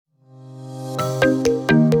Welcome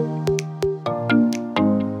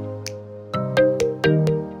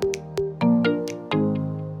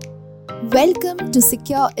to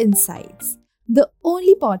Secure Insights, the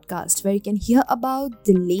only podcast where you can hear about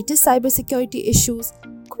the latest cybersecurity issues,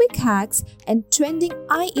 quick hacks, and trending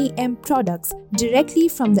IAM products directly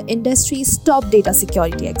from the industry's top data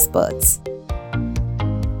security experts.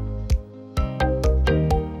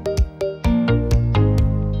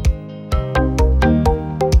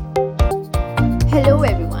 Hello,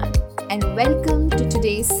 everyone, and welcome to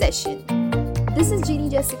today's session. This is Jeannie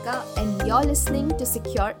Jessica, and you're listening to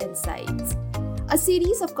Secure Insights, a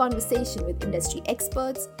series of conversation with industry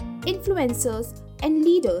experts, influencers, and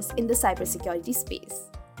leaders in the cybersecurity space.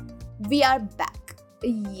 We are back.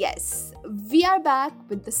 Yes, we are back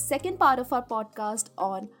with the second part of our podcast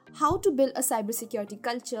on how to build a cybersecurity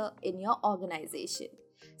culture in your organization.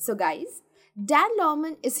 So, guys, Dan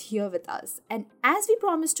Lawman is here with us, and as we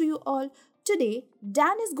promised to you all, today,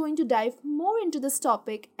 Dan is going to dive more into this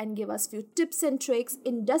topic and give us few tips and tricks,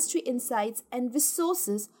 industry insights, and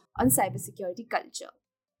resources on cybersecurity culture.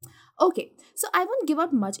 Okay, so I won't give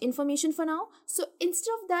out much information for now. So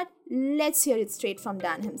instead of that, let's hear it straight from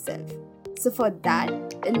Dan himself. So for that,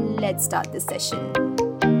 let's start this session.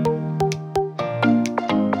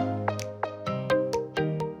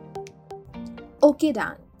 Okay,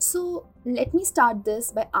 Dan. So let me start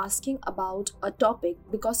this by asking about a topic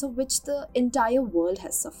because of which the entire world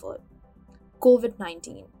has suffered: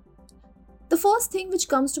 COVID-19. The first thing which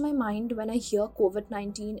comes to my mind when I hear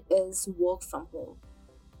COVID-19 is work from home.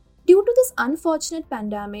 Due to this unfortunate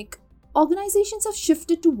pandemic, organizations have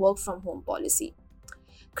shifted to work from home policy.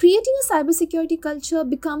 Creating a cybersecurity culture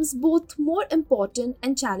becomes both more important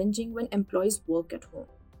and challenging when employees work at home.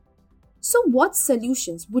 So, what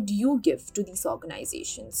solutions would you give to these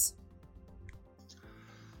organizations?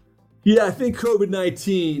 Yeah, I think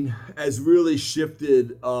COVID-19 has really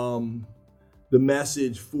shifted the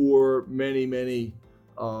message for many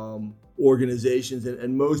organizations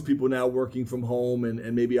and most people now working from home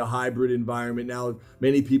and maybe a hybrid environment. Now,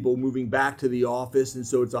 many people moving back to the office, and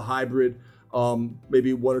so it's a hybrid,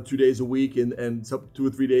 maybe 1 or 2 days a week and 2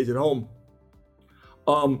 or 3 days at home.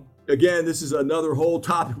 Again, this is another whole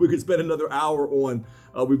topic we could spend another hour on.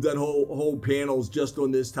 We've done whole panels just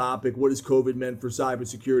on this topic. What has COVID meant for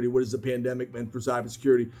cybersecurity? What has the pandemic meant for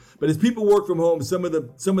cybersecurity? But as people work from home, some of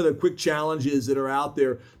the quick challenges that are out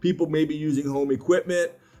there, people may be using home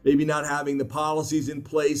equipment, maybe not having the policies in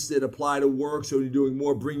place that apply to work. So you're doing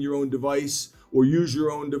more bring your own device or use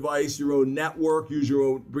your own device, your own network,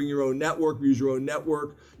 bring your own network, use your own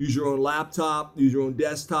network, use your own laptop, use your own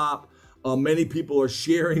desktop. Many people are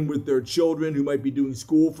sharing with their children who might be doing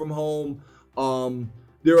school from home.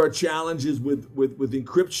 There are challenges with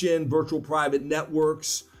encryption, virtual private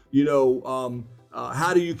networks.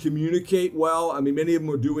 How do you communicate well? I mean, many of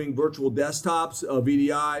them are doing virtual desktops,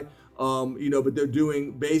 VDI, but they're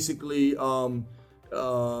doing basically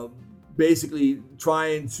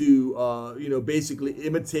trying to, basically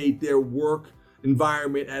imitate their work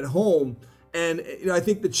environment at home. And I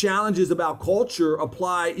think the challenges about culture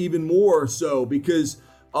apply even more so because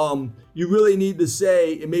you really need to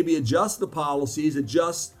say and maybe adjust the policies,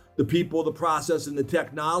 adjust the people, the process, and the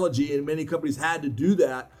technology. And many companies had to do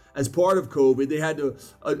that as part of COVID. They had to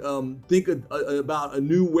think about a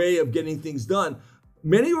new way of getting things done.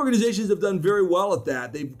 Many organizations have done very well at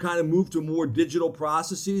that. They've kind of moved to more digital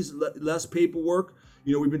processes, less paperwork.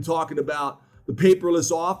 We've been talking about the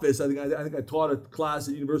paperless office. I think I taught a class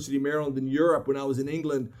at University of Maryland in Europe when I was in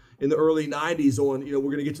England in the early 90s on, we're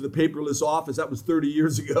going to get to the paperless office. That was 30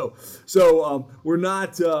 years ago. So we're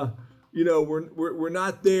not, we're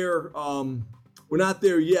not there. We're not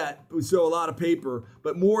there yet. We still a lot of paper,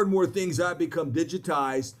 but more and more things have become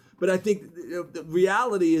digitized. But I think the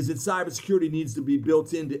reality is that cybersecurity needs to be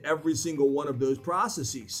built into every single one of those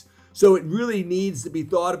processes. So it really needs to be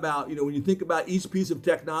thought about, when you think about each piece of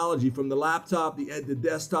technology, from the laptop, the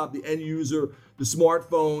desktop, the end user, the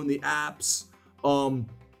smartphone, the apps,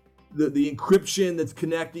 the encryption that's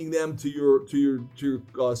connecting them to your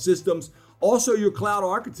systems. Also, your cloud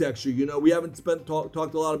architecture. We haven't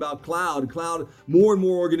talked a lot about cloud. Cloud. More and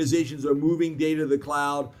more organizations are moving data to the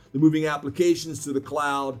cloud. They're moving applications to the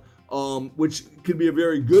cloud, which can be a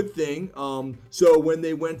very good thing. So when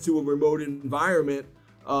they went to a remote environment,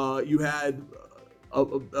 you had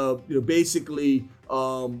basically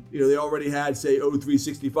they already had, say,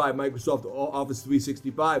 O365, Microsoft Office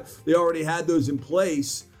 365. They already had those in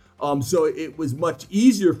place. So it was much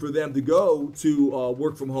easier for them to go to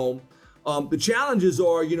work from home. The challenges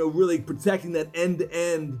are, really protecting that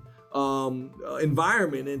end-to-end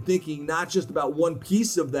environment and thinking not just about one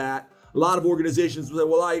piece of that, a lot of organizations will say,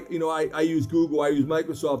 well, I use Google, I use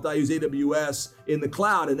Microsoft, I use AWS in the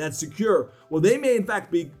cloud, and that's secure. Well, they may in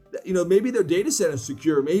fact be, maybe their data center is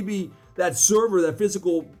secure, maybe that server, that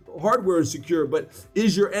physical hardware is secure, but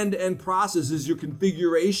is your end-to-end process, is your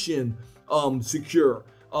configuration secure?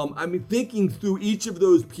 Thinking through each of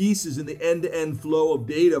those pieces in the end-to-end flow of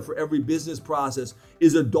data for every business process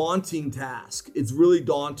is a daunting task. It's really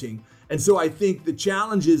daunting. And so I think the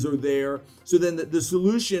challenges are there. So then the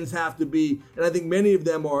solutions have to be, and I think many of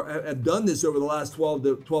them have done this over the last 12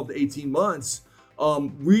 to 18 months,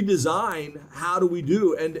 redesign how do we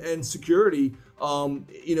do end-to-end security,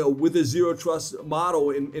 with a zero trust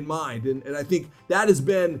model in mind. And I think that has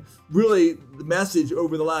been really the message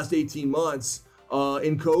over the last 18 months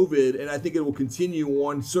in COVID. And I think it will continue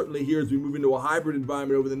on certainly here as we move into a hybrid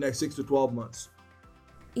environment over the next 6 to 12 months.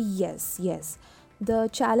 Yes. The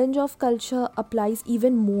challenge of culture applies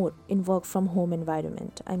even more in work from home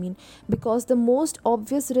environment. Because the most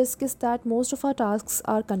obvious risk is that most of our tasks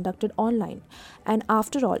are conducted online. And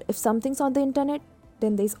after all, if something's on the internet,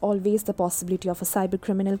 then there's always the possibility of a cyber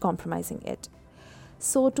criminal compromising it.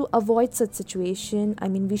 So to avoid such situation,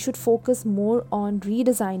 we should focus more on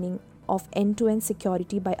redesigning of end-to-end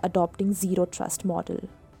security by adopting zero trust model.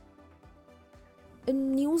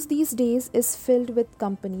 News these days is filled with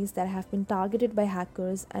companies that have been targeted by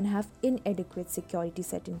hackers and have inadequate security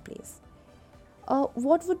set in place.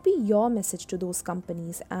 What would be your message to those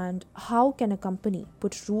companies, and how can a company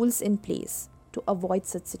put rules in place to avoid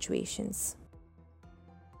such situations?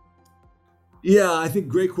 Yeah, I think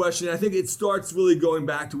great question. I think it starts really going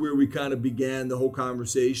back to where we kind of began the whole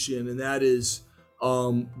conversation, and that is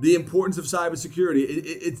the importance of cybersecurity.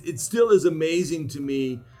 It still is amazing to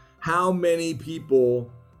me how many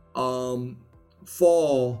people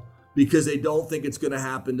fall because they don't think it's going to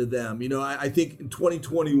happen to them. I think in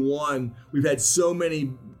 2021, we've had so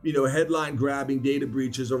many, headline grabbing data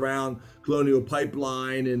breaches around Colonial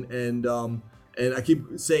Pipeline and I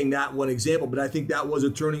keep saying that one example, but I think that was a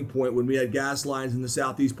turning point when we had gas lines in the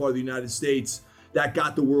southeast part of the United States that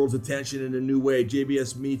got the world's attention in a new way.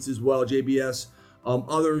 JBS Meats as well, JBS,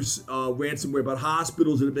 others, ransomware, but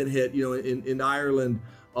hospitals that have been hit, in Ireland,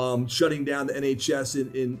 shutting down the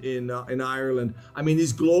NHS in Ireland.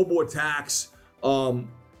 These global attacks, and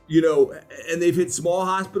they've hit small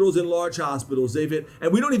hospitals and large hospitals. And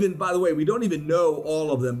we don't even know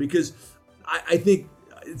all of them, because I think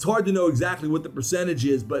it's hard to know exactly what the percentage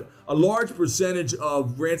is, but a large percentage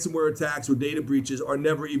of ransomware attacks or data breaches are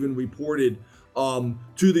never even reported to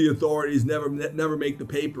the authorities, never make the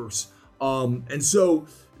papers. And so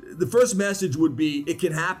the first message would be, it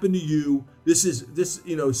can happen to you.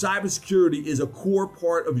 Cybersecurity is a core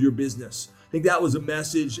part of your business. I think that was a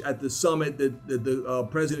message at the summit that the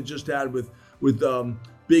president just had with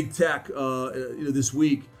big tech, this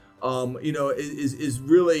week. Is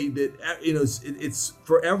really that, it's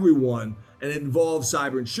for everyone, and it involves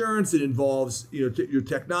cyber insurance. It involves, your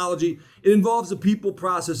technology. It involves the people,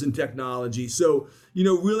 process, and technology. So,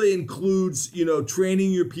 really includes,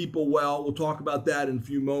 training your people well. We'll talk about that in a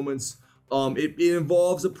few moments. It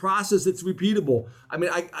involves a process that's repeatable.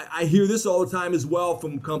 I hear this all the time as well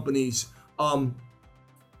from companies. Well,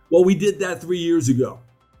 we did that 3 years ago,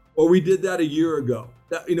 or we did that a year ago.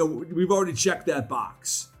 That, we've already checked that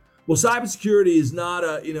box. Well, cybersecurity is not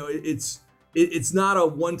it's not a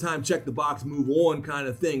one-time check the box, move on kind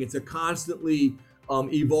of thing. It's a constantly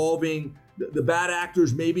evolving. The bad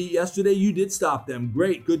actors, maybe yesterday you did stop them.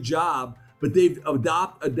 Great, good job. But they've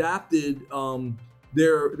adapted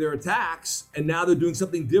their attacks, and now they're doing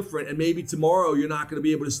something different. And maybe tomorrow you're not going to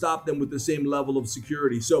be able to stop them with the same level of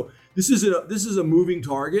security. So this is a moving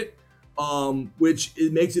target. Which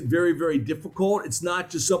it makes it very, very difficult. It's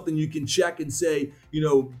not just something you can check and say,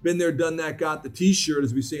 been there, done that, got the t-shirt,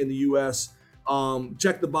 as we say in the US,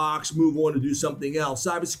 check the box, move on to do something else.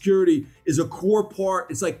 Cybersecurity is a core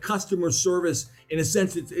part. It's like customer service in a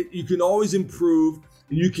sense. You can always improve,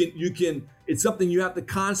 and it's something you have to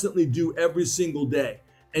constantly do every single day.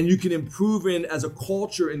 And you can improve as a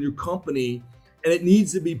culture in your company, and it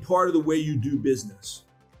needs to be part of the way you do business.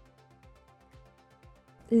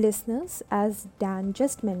 Listeners, as Dan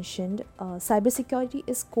just mentioned, cybersecurity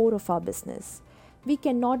is core of our business. We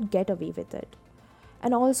cannot get away with it.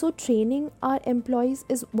 And also, training our employees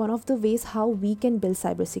is one of the ways how we can build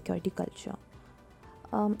cybersecurity culture.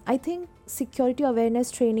 I think security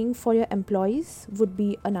awareness training for your employees would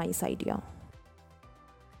be a nice idea.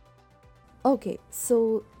 Okay,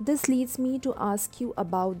 so this leads me to ask you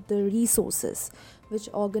about the resources which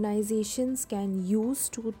organizations can use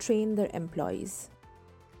to train their employees.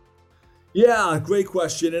 Yeah, great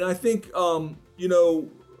question. And I think,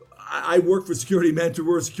 I work for Security Mentor.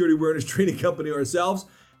 We're a security awareness training company ourselves.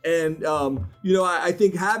 And, I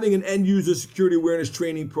think having an end user security awareness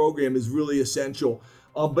training program is really essential.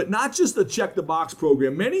 But not just a check the box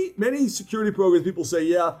program. Many security programs, people say,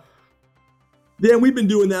 yeah, Dan, we've been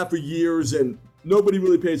doing that for years and nobody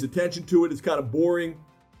really pays attention to it. It's kind of boring.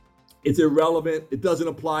 It's irrelevant. It doesn't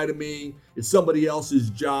apply to me. It's somebody else's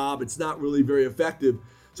job. It's not really very effective.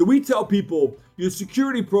 So we tell people your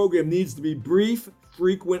security program needs to be brief,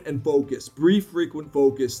 frequent, and focused. Brief, frequent,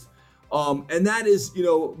 focused. And that is,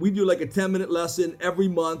 we do like a 10-minute lesson every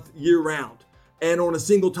month, year round, and on a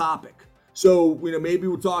single topic. So, maybe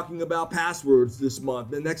we're talking about passwords this month.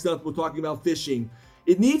 The next month, we're talking about phishing.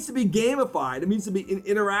 It needs to be gamified. It needs to be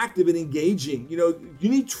interactive and engaging. You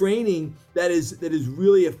need training that is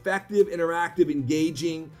really effective, interactive,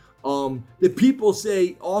 engaging. That people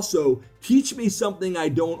say also, teach me something I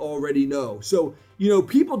don't already know. So,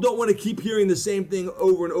 people don't want to keep hearing the same thing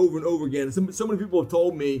over and over and over again. So many people have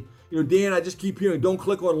told me, Dan, I just keep hearing, don't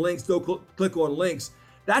click on links, click on links.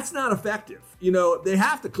 That's not effective. They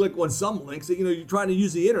have to click on some links. You're trying to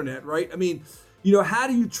use the internet, right? I mean, how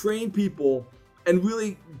do you train people and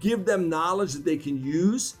really give them knowledge that they can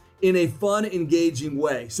use in a fun, engaging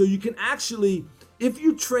way? So you can actually, if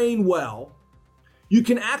you train well, you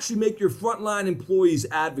can actually make your frontline employees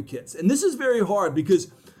advocates. And this is very hard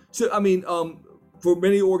because, for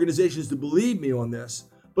many organizations to believe me on this,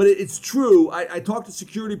 but it's true. I talk to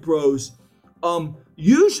security pros.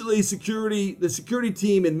 Usually the security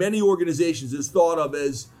team in many organizations is thought of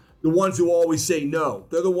as the ones who always say no.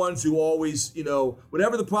 They're the ones who always,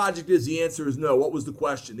 whatever the project is, the answer is no. What was the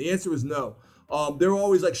question? The answer is no. They're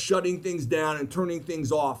always like shutting things down and turning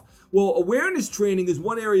things off. Well, awareness training is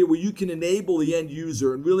one area where you can enable the end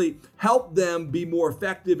user and really help them be more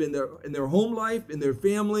effective in their home life, in their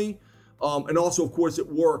family, and also, of course, at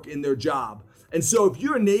work, in their job. And so if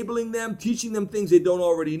you're enabling them, teaching them things they don't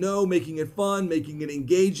already know, making it fun, making it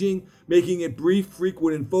engaging, making it brief,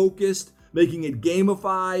 frequent, and focused, making it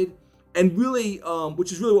gamified, and really,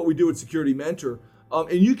 which is really what we do at Security Mentor,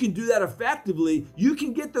 and you can do that effectively, you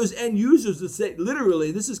can get those end users to say,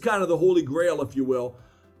 literally, this is kind of the holy grail, if you will,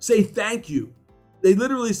 say thank you. They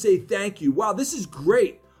literally say thank you. Wow, this is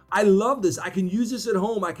great. I love this. I can use this at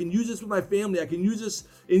home. I can use this with my family. I can use this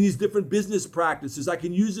in these different business practices. I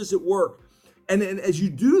can use this at work. And as you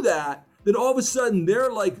do that, then all of a sudden they're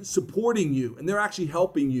like supporting you and they're actually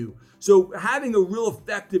helping you. So having a real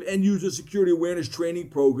effective end user security awareness training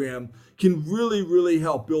program can really, really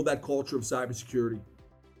help build that culture of cybersecurity.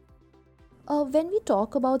 When we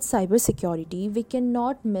talk about cybersecurity, we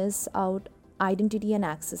cannot miss out identity and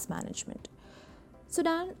access management. So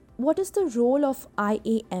Dan, what is the role of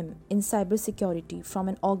IAM in cybersecurity from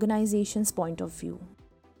an organization's point of view?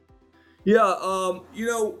 Yeah,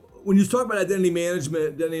 when you talk about identity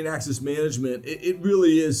management, identity and access management, it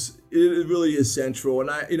really is central.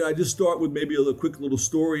 And I just start with maybe a quick little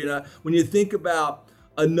story. When you think about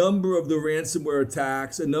a number of the ransomware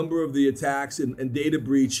attacks, a number of the attacks and data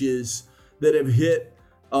breaches that have hit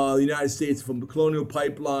the United States, from the Colonial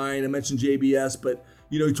Pipeline, I mentioned JBS, but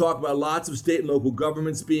you talk about lots of state and local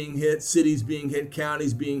governments being hit, cities being hit,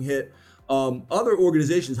 counties being hit, other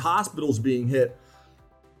organizations, hospitals being hit.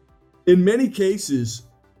 In many cases,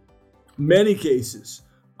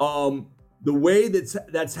 the way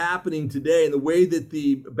that's happening today, and the way that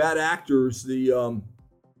the bad actors, the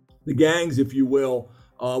gangs, if you will,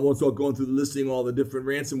 I won't start going through the listing all the different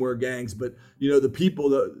ransomware gangs, but the people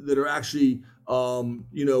that are actually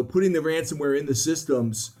putting the ransomware in the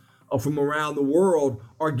systems from around the world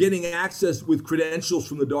are getting access with credentials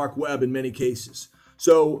from the dark web in many cases.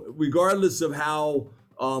 So regardless of how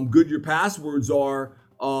good your passwords are,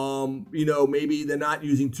 maybe they're not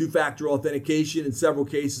using two-factor authentication. In several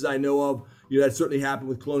cases I know of, that certainly happened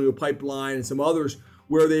with Colonial Pipeline and some others,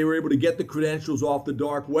 where they were able to get the credentials off the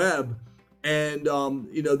dark web, and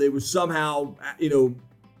they were somehow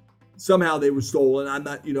they were stolen. I'm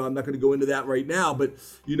not going to go into that right now, but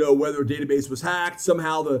whether a database was hacked,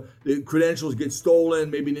 somehow the credentials get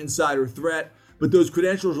stolen, maybe an insider threat, but those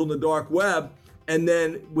credentials are on the dark web, and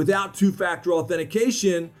then without two-factor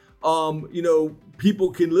authentication,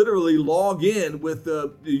 people can literally log in with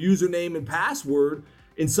the username and password.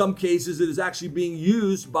 In some cases, it is actually being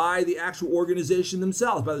used by the actual organization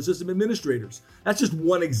themselves, by the system administrators. That's just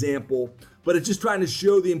one example, but it's just trying to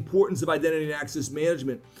show the importance of identity and access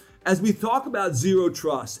management. As we talk about zero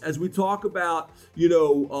trust, as we talk about,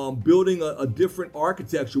 building a different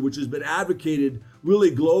architecture, which has been advocated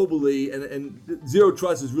really globally, and zero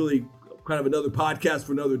trust is really kind of another podcast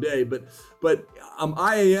for another day, but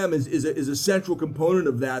IAM is a central component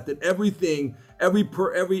of that every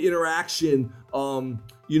interaction,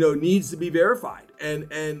 needs to be verified. And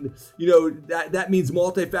that means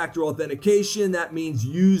multi-factor authentication. That means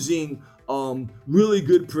using really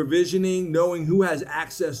good provisioning, knowing who has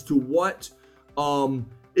access to what.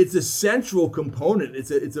 It's a central component.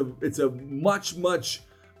 It's a much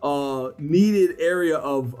needed area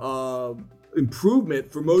of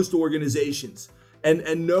improvement for most organizations.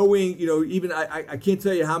 And knowing, even I can't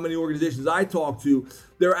tell you how many organizations I talk to,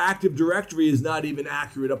 their Active Directory is not even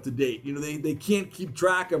accurate, up to date. They can't keep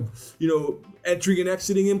track of, entering and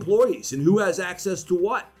exiting employees and who has access to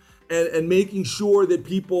what. And making sure that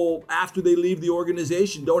people, after they leave the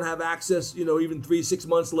organization, don't have access, even 3-6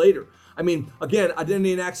 months later. I mean, again,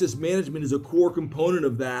 identity and access management is a core component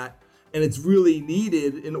of that, and it's really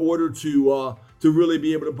needed in order to really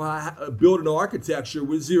be able to build an architecture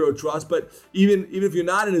with zero trust. But even if you're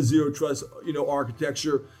not in a zero trust,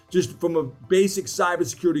 architecture, just from a basic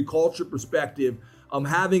cybersecurity culture perspective,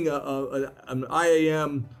 having an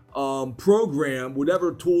IAM program,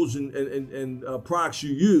 whatever tools and products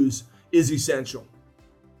you use, is essential.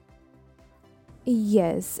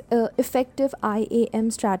 Yes, effective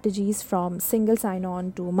IAM strategies from single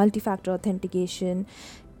sign-on to multi-factor authentication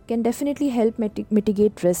can definitely help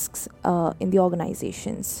mitigate risks in the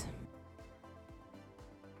organizations.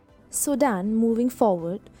 So Dan, moving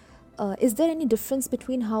forward, is there any difference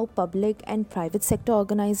between how public and private sector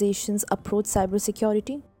organizations approach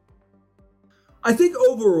cybersecurity? I think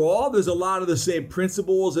overall, there's a lot of the same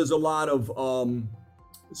principles. There's a lot of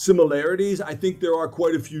similarities. I think there are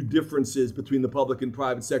quite a few differences between the public and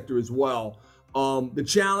private sector as well. The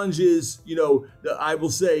challenge is, I will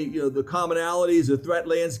say, the commonalities, the threat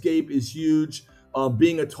landscape is huge.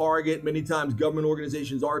 Being a target, many times government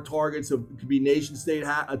organizations are targets of, it could be nation state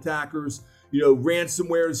attackers.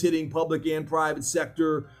 Ransomware is hitting public and private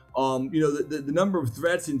sector. The number of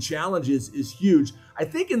threats and challenges is huge. I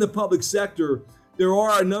think in the public sector, there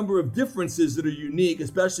are a number of differences that are unique,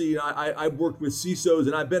 especially, I've worked with CISOs,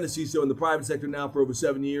 and I've been a CISO in the private sector now for over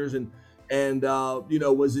 7 years, and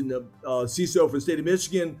was in the CISO for the state of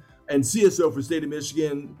Michigan and CSO for the state of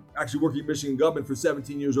Michigan, actually working in Michigan government for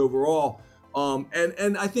 17 years overall.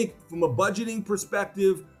 And I think from a budgeting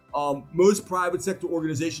perspective, most private sector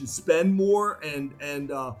organizations spend more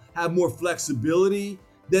and have more flexibility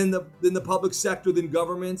than the public sector, than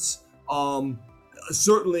governments.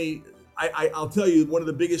 Certainly, I'll tell you, one of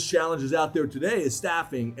the biggest challenges out there today is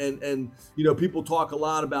staffing, and people talk a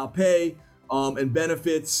lot about pay and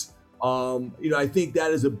benefits. I think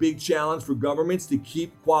that is a big challenge for governments to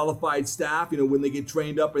keep qualified staff. When they get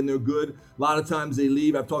trained up and they're good, a lot of times they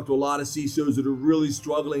leave. I've talked to a lot of CISOs that are really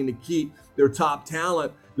struggling to keep their top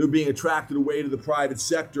talent. They're being attracted away to the private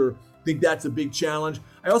sector. I think that's a big challenge.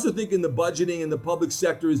 I also think in the budgeting in the public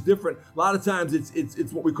sector is different. A lot of times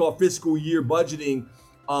it's what we call fiscal year budgeting.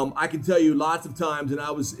 I can tell you lots of times, and I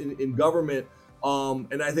was in government,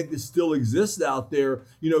 and I think this still exists out there,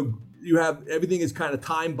 you have, everything is kind of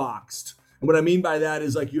time boxed. And what I mean by that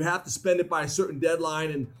is, like, you have to spend it by a certain deadline.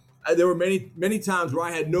 And there were many times where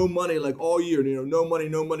I had no money, like all year, no money.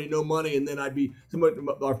 And then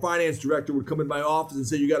our finance director would come in my office and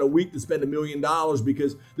say, you got a week to spend $1 million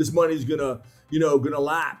because this money's gonna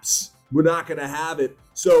lapse. We're not gonna have it.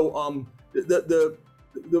 So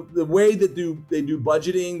the way that they do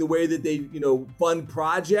budgeting, the way that they fund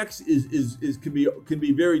projects can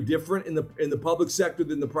be very different in the public sector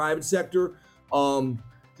than the private sector.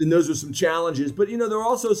 And those are some challenges, but there are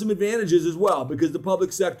also some advantages as well, because the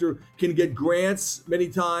public sector can get grants many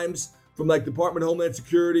times from, like, Department of Homeland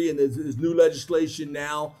Security, and there's new legislation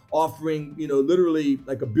now offering literally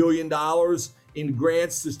like $1 billion in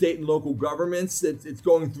grants to state and local governments. It's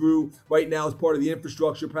going through right now as part of the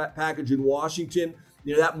infrastructure package in Washington.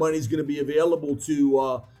 That money is going to be available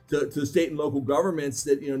to state and local governments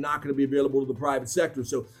that not going to be available to the private sector.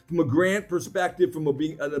 So from a grant perspective, from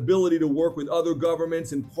an ability to work with other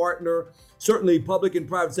governments and partner, certainly public and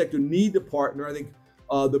private sector need to partner. I think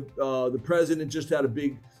the president just had a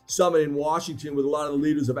big summit in Washington with a lot of the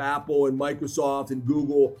leaders of Apple and Microsoft and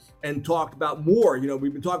Google, and talked about more.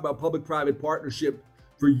 We've been talking about public-private partnership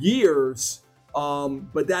for years,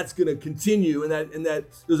 but that's going to continue, and that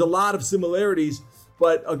there's a lot of similarities.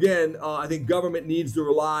 But again, I think government needs to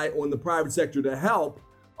rely on the private sector to help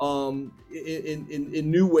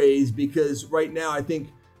in new ways, because right now I think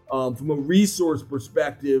from a resource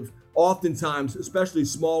perspective, oftentimes, especially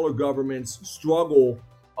smaller governments, struggle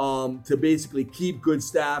to basically keep good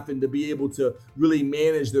staff and to be able to really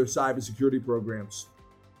manage their cybersecurity programs.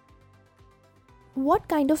 What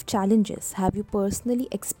kind of challenges have you personally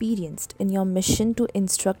experienced in your mission to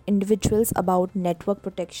instruct individuals about network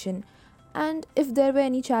protection? And if there were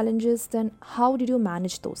any challenges, then how did you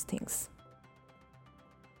manage those things?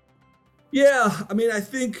 Yeah, I mean, I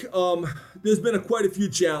think there's been quite a few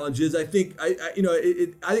challenges. I think I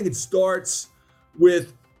think it starts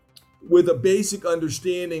with a basic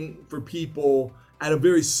understanding for people at a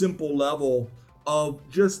very simple level of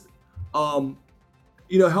just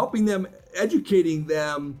helping them, educating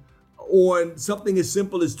them on something as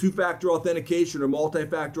simple as two-factor authentication or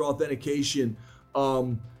multi-factor authentication.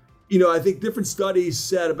 I think different studies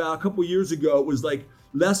said about a couple years ago it was like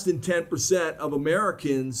less than 10% of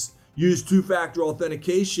Americans use two-factor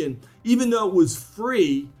authentication, even though it was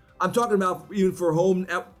free. I'm talking about even for home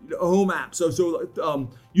apps. So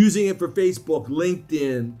using it for Facebook,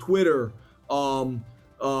 LinkedIn, Twitter, for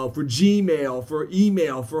Gmail, for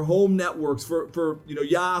email, for home networks, for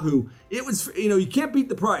Yahoo. It was you can't beat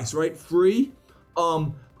the price, right? Free.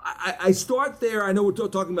 I start there. I know we're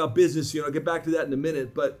talking about business. I'll get back to that in a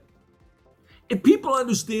minute, but if people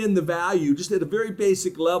understand the value just at a very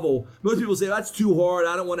basic level, most people say, that's too hard.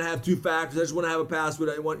 I don't want to have two factors. I just want to have a password.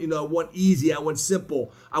 I want easy. I want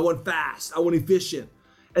simple. I want fast. I want efficient.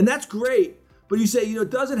 And that's great. But you say, it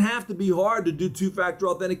doesn't have to be hard to do two-factor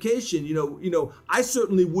authentication. I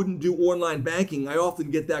certainly wouldn't do online banking. I often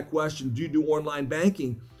get that question, do you do online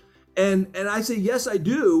banking? And I say, yes, I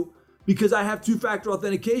do, because I have two-factor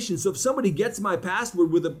authentication. So if somebody gets my password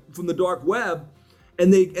from the dark web,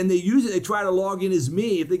 and they use it, they try to log in as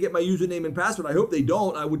me. If they get my username and password, I hope they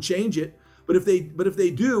don't. I would change it. But if they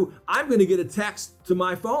do, I'm going to get a text to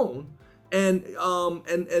my phone, and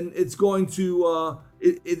it's going to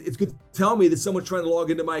it's going to tell me that someone's trying to log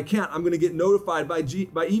into my account. I'm going to get notified by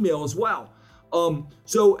email as well.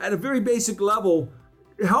 So at a very basic level,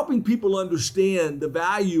 helping people understand the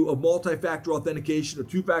value of multi-factor authentication or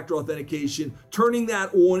two-factor authentication, turning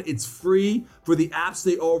that on. It's free for the apps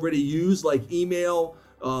they already use, like email,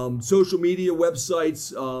 social media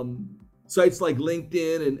websites, sites like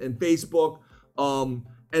LinkedIn and Facebook,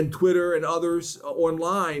 and Twitter and others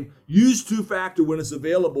online. Use two-factor when it's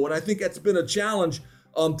available. And I think that's been a challenge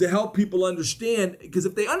to help people understand, because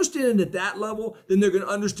if they understand it at that level, then they're going to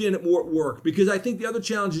understand it more at work. Because I think the other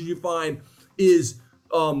challenges you find is,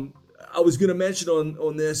 I was going to mention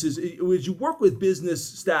on this is as you work with business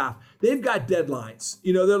staff, they've got deadlines.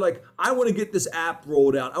 They're like, I want to get this app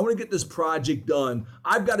rolled out. I want to get this project done.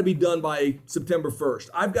 I've got to be done by September 1st.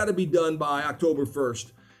 I've got to be done by October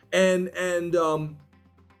 1st. And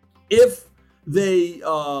if they,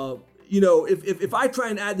 if I try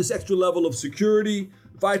and add this extra level of security,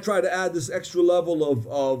 if I try to add this extra level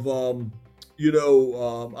of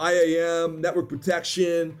IAM, network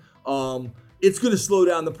protection, it's going to slow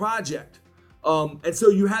down the project. And so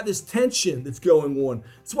you have this tension that's going on.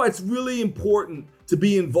 That's why it's really important to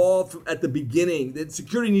be involved at the beginning. That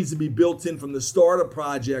security needs to be built in from the start of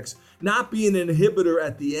projects, not be an inhibitor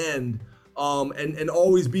at the end, and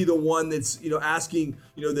always be the one that's asking,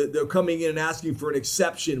 that they're coming in and asking for an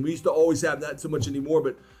exception. We used to always have that so much anymore,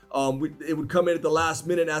 but it would come in at the last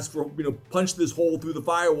minute and ask for, punch this hole through the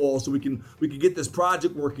firewall so we can get this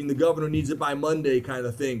project working. The governor needs it by Monday, kind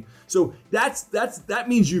of thing. So that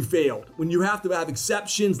means you failed. When you have to have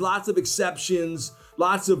exceptions, lots of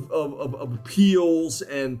appeals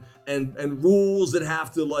and rules that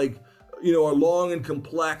have to are long and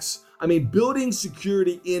complex. I mean, building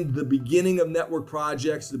security into the beginning of network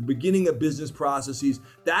projects, the beginning of business processes,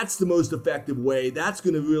 that's the most effective way. That's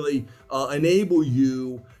going to really enable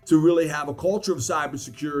you to really have a culture of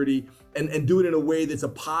cybersecurity and do it in a way that's a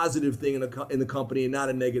positive thing in the company and not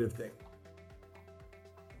a negative thing.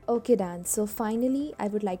 Okay, Dan. So finally, I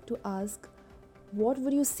would like to ask, what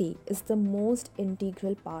would you say is the most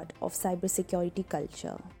integral part of cybersecurity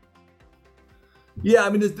culture? Yeah, I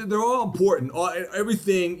mean, they're all important.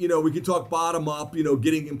 Everything, we could talk bottom up,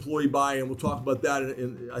 getting employee buy-in. We'll talk about that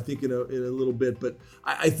in a little bit. But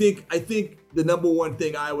I think the number one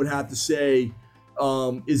thing I would have to say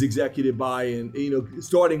is executive buy-in.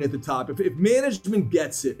 Starting at the top. If management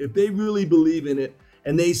gets it, if they really believe in it,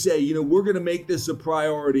 and they say, we're going to make this a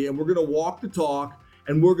priority, and we're going to walk the talk,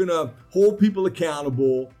 and we're going to hold people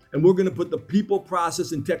accountable, and we're going to put the people,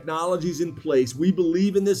 process, and technologies in place. We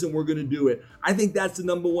believe in this, and we're going to do it. I think that's the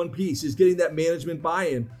number one piece, is getting that management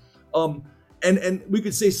buy-in. And we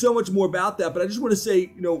could say so much more about that, but I just want to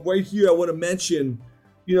say, right here, I want to mention,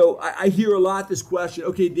 I hear a lot this question.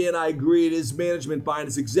 Okay, Dan, I agree. It is management buy-in.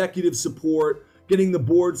 It's executive support, getting the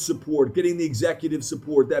board support, getting the executive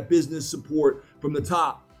support, that business support from the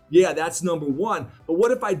top. Yeah, that's number one. But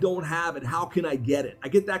what if I don't have it? How can I get it? I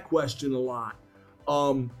get that question a lot.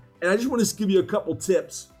 And I just want to give you a couple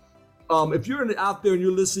tips. if you're out there and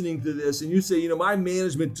you're listening to this and you say, my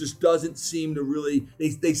management just doesn't seem to really,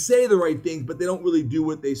 they say the right things, but they don't really do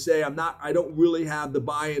what they say. I don't really have the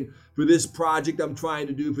buy-in for this project I'm trying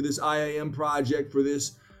to do, for this IAM project, for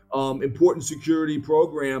this important security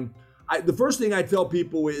program. The first thing I tell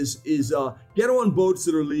people is get on boats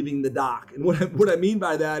that are leaving the dock. And what I mean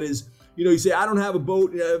by that is, you say, I don't have a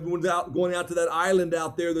boat. Everyone's going out to that island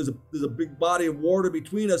out there. There's a big body of water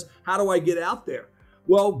between us. How do I get out there?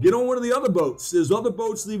 Well, get on one of the other boats. There's other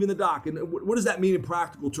boats leaving the dock. And what does that mean in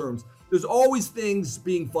practical terms? There's always things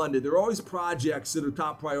being funded. There are always projects that are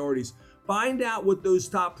top priorities. Find out what those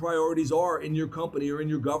top priorities are in your company or in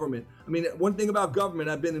your government. I mean, one thing about government,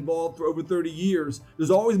 I've been involved for over 30 years.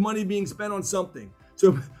 There's always money being spent on something.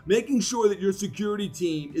 So making sure that your security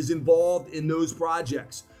team is involved in those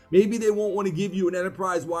projects. Maybe they won't want to give you an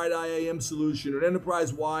enterprise-wide IAM solution or an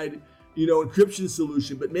enterprise-wide encryption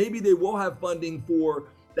solution, but maybe they will have funding for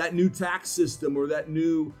that new tax system or that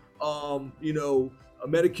new, a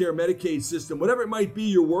Medicare, Medicaid system, whatever it might be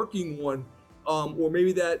you're working on, or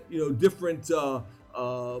maybe that, different,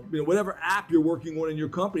 whatever app you're working on in your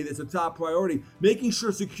company that's a top priority. Making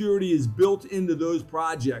sure security is built into those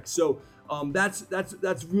projects. So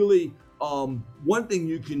that's really one thing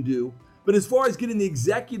you can do. But as far as getting the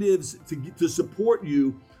executives to support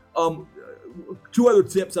you, two other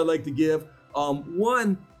tips I'd like to give.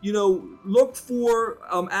 One, look for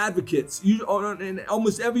advocates. In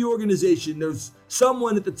almost every organization, there's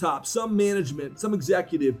someone at the top, some management, some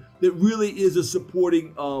executive that really is a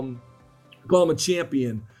supporting, call them a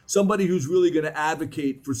champion, somebody who's really going to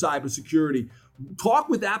advocate for cybersecurity. Talk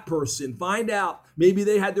with that person. Find out, maybe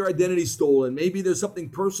they had their identity stolen. Maybe there's something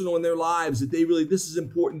personal in their lives that this is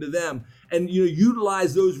important to them. And,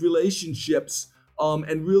 utilize those relationships.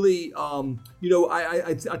 And really,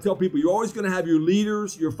 I tell people, you're always going to have your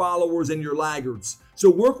leaders, your followers, and your laggards. So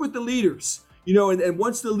work with the leaders, and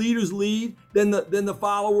once the leaders lead, then the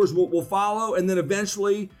followers will follow. And then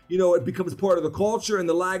eventually, it becomes part of the culture and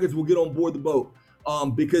the laggards will get on board the boat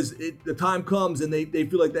because the time comes and they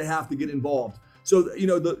feel like they have to get involved. So,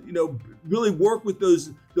 really work with those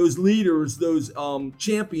leaders, those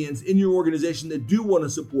champions in your organization that do want to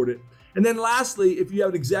support it. And then lastly, if you have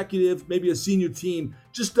an executive, maybe a senior team,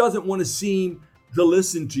 just doesn't want to seem to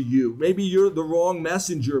listen to you. Maybe you're the wrong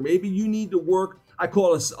messenger. Maybe you need to work, I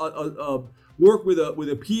call it work with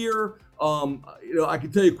a peer. I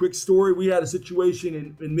can tell you a quick story. We had a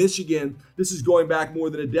situation in Michigan. This is going back more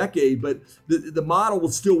than a decade, but the model will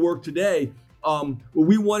still work today. Where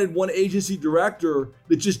we wanted one agency director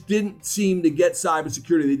that just didn't seem to get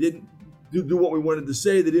cybersecurity. They didn't do what we wanted to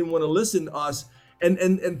say. They didn't want to listen to us.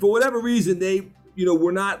 And for whatever reason, they,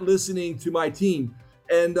 were not listening to my team.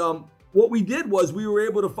 And what we did was we were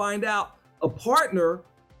able to find out a partner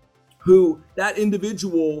who that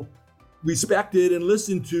individual respected and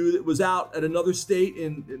listened to that was out at another state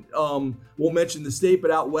won't mention the state,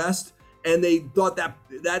 but out west. And they thought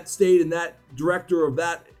that state and that director of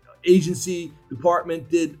that agency department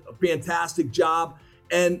did a fantastic job.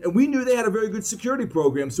 And we knew they had a very good security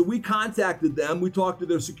program. So we contacted them. We talked to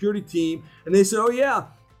their security team and they said, oh yeah,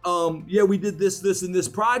 we did this, and this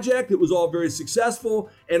project. It was all very successful.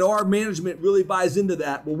 And our management really buys into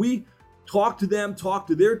that. Well, we talked to them, talked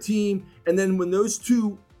to their team. And then when those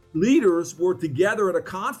two leaders were together at a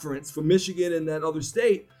conference from Michigan and that other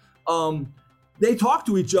state, they talked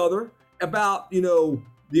to each other about,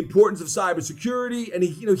 the importance of cybersecurity, and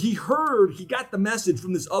he got the message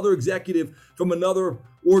from this other executive from another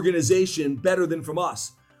organization better than from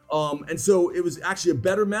us, and so it was actually a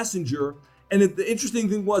better messenger. And the interesting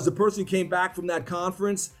thing was, the person came back from that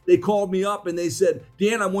conference. They called me up and they said,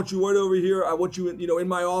 Dan, I want you right over here. I want you in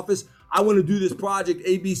my office. I want to do this project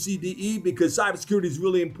A, B, C, D, E because cybersecurity is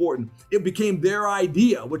really important. It became their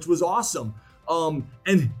idea, which was awesome.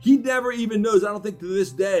 And he never even knows, I don't think to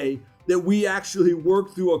this day, that we actually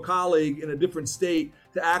worked through a colleague in a different state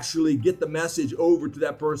to actually get the message over to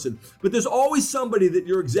that person. But there's always somebody that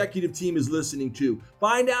your executive team is listening to.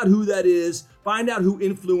 Find out who that is, find out who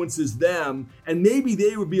influences them, and maybe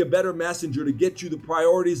they would be a better messenger to get you the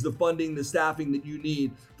priorities, the funding, the staffing that you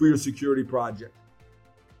need for your security project.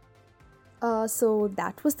 So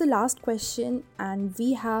that was the last question, and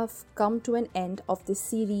we have come to an end of this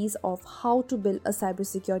series of how to build a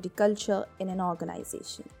cybersecurity culture in an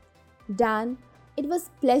organization. Dan, it was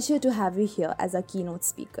a pleasure to have you here as a keynote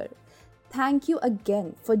speaker. Thank you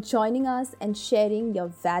again for joining us and sharing your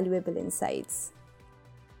valuable insights.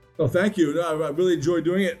 Well, thank you. No, I really enjoyed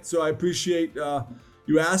doing it. So I appreciate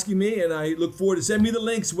you asking me, and I look forward to sending me the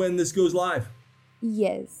links when this goes live.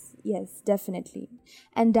 Yes. Yes, definitely.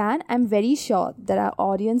 And Dan, I'm very sure that our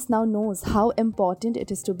audience now knows how important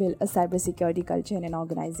it is to build a cybersecurity culture in an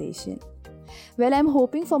organization. Well, I'm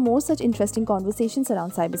hoping for more such interesting conversations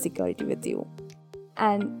around cybersecurity with you.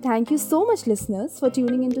 And thank you so much, listeners, for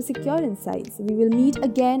tuning into Secure Insights. We will meet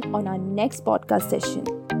again on our next podcast session.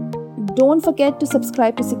 Don't forget to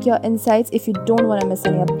subscribe to Secure Insights if you don't want to miss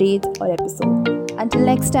any updates or episode. Until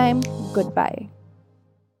next time, goodbye.